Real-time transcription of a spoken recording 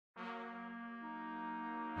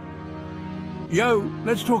Yo,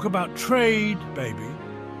 let's talk about trade, baby.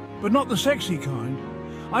 But not the sexy kind.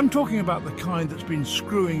 I'm talking about the kind that's been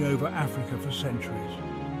screwing over Africa for centuries.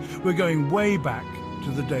 We're going way back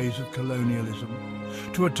to the days of colonialism,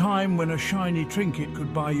 to a time when a shiny trinket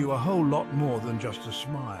could buy you a whole lot more than just a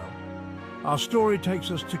smile. Our story takes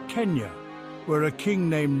us to Kenya, where a king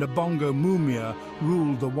named Nabongo Mumia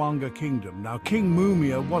ruled the Wanga kingdom. Now, King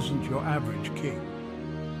Mumia wasn't your average king.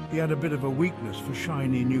 He had a bit of a weakness for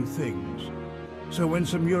shiny new things. So when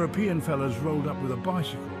some European fellas rolled up with a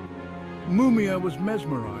bicycle, Mumia was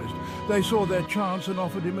mesmerized. They saw their chance and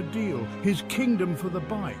offered him a deal, his kingdom for the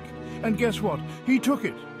bike. And guess what? He took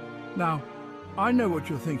it. Now, I know what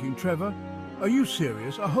you're thinking, Trevor. Are you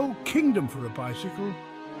serious? A whole kingdom for a bicycle?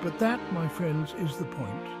 But that, my friends, is the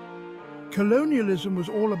point. Colonialism was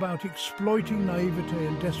all about exploiting naivete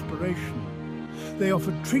and desperation. They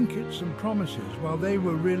offered trinkets and promises while they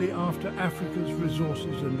were really after Africa's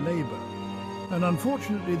resources and labour. And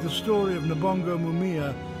unfortunately, the story of Nabongo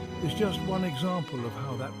Mumia is just one example of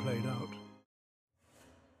how that played out.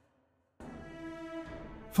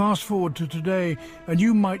 Fast forward to today, and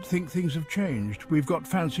you might think things have changed. We've got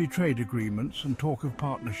fancy trade agreements and talk of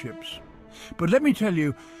partnerships. But let me tell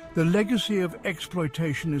you, the legacy of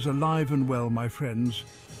exploitation is alive and well, my friends.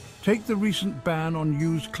 Take the recent ban on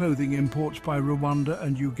used clothing imports by Rwanda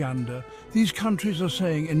and Uganda. These countries are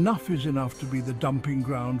saying enough is enough to be the dumping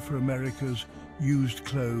ground for America's used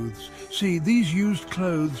clothes. See, these used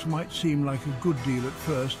clothes might seem like a good deal at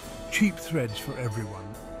first, cheap threads for everyone.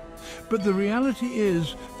 But the reality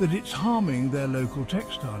is that it's harming their local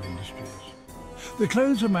textile industries. The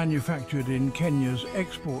clothes are manufactured in Kenya's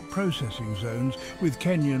export processing zones with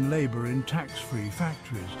Kenyan labour in tax-free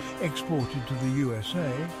factories, exported to the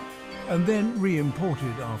USA, and then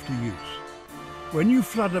re-imported after use. When you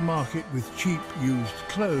flood a market with cheap used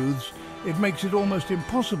clothes, it makes it almost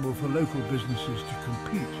impossible for local businesses to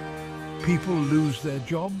compete. People lose their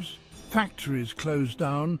jobs, factories close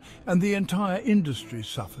down, and the entire industry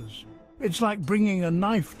suffers. It's like bringing a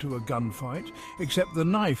knife to a gunfight, except the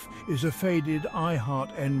knife is a faded I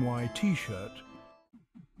Heart NY t-shirt.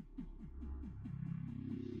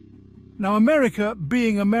 Now, America,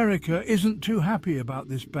 being America, isn't too happy about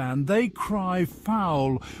this ban. They cry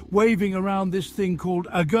foul, waving around this thing called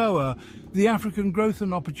AGOA, the African Growth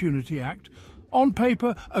and Opportunity Act. On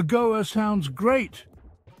paper, AGOA sounds great.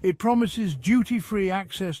 It promises duty-free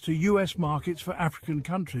access to US markets for African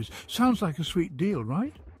countries. Sounds like a sweet deal,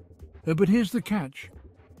 right? But here's the catch.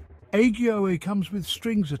 AGOA comes with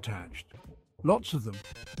strings attached. Lots of them.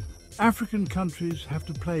 African countries have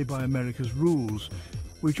to play by America's rules,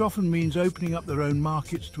 which often means opening up their own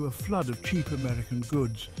markets to a flood of cheap American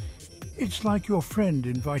goods. It's like your friend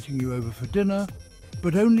inviting you over for dinner,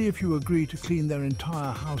 but only if you agree to clean their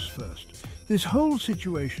entire house first. This whole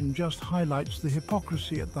situation just highlights the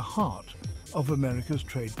hypocrisy at the heart of America's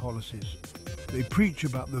trade policies. They preach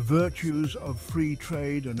about the virtues of free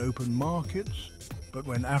trade and open markets, but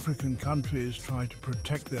when African countries try to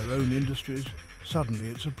protect their own industries, suddenly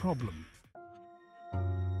it's a problem.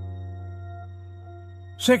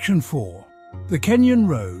 Section 4. The Kenyan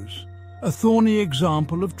Rose, a thorny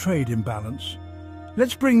example of trade imbalance.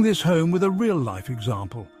 Let's bring this home with a real-life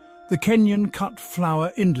example, the Kenyan cut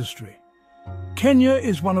flower industry. Kenya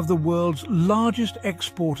is one of the world's largest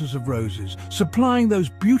exporters of roses, supplying those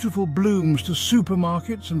beautiful blooms to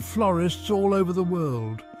supermarkets and florists all over the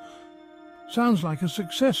world. Sounds like a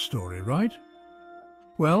success story, right?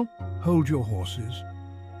 Well, hold your horses.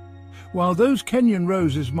 While those Kenyan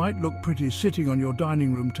roses might look pretty sitting on your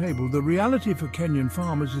dining room table, the reality for Kenyan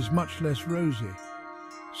farmers is much less rosy.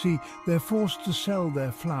 See, they're forced to sell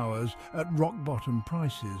their flowers at rock-bottom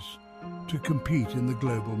prices to compete in the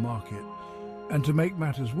global market. And to make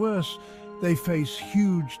matters worse, they face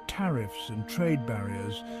huge tariffs and trade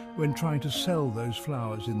barriers when trying to sell those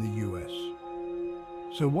flowers in the US.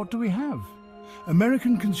 So what do we have?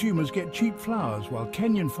 American consumers get cheap flowers while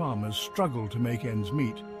Kenyan farmers struggle to make ends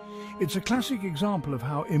meet. It's a classic example of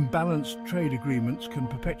how imbalanced trade agreements can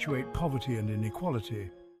perpetuate poverty and inequality.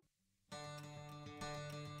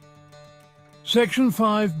 Section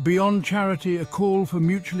 5, Beyond Charity, a call for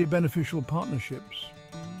mutually beneficial partnerships.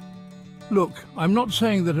 Look, I'm not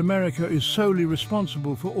saying that America is solely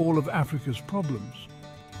responsible for all of Africa's problems,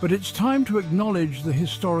 but it's time to acknowledge the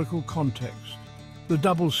historical context, the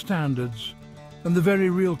double standards, and the very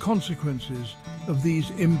real consequences of these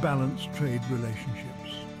imbalanced trade relationships.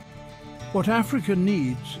 What Africa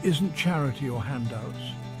needs isn't charity or handouts.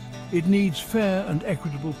 It needs fair and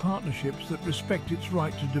equitable partnerships that respect its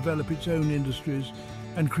right to develop its own industries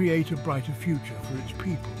and create a brighter future for its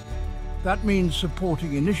people. That means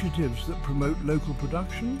supporting initiatives that promote local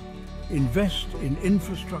production, invest in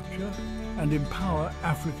infrastructure, and empower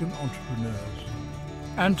African entrepreneurs.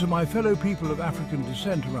 And to my fellow people of African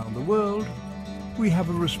descent around the world, we have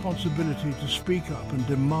a responsibility to speak up and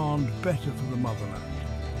demand better for the motherland.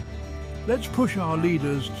 Let's push our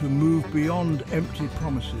leaders to move beyond empty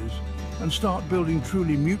promises and start building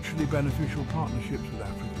truly mutually beneficial partnerships with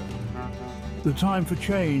Africa. The time for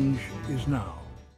change is now.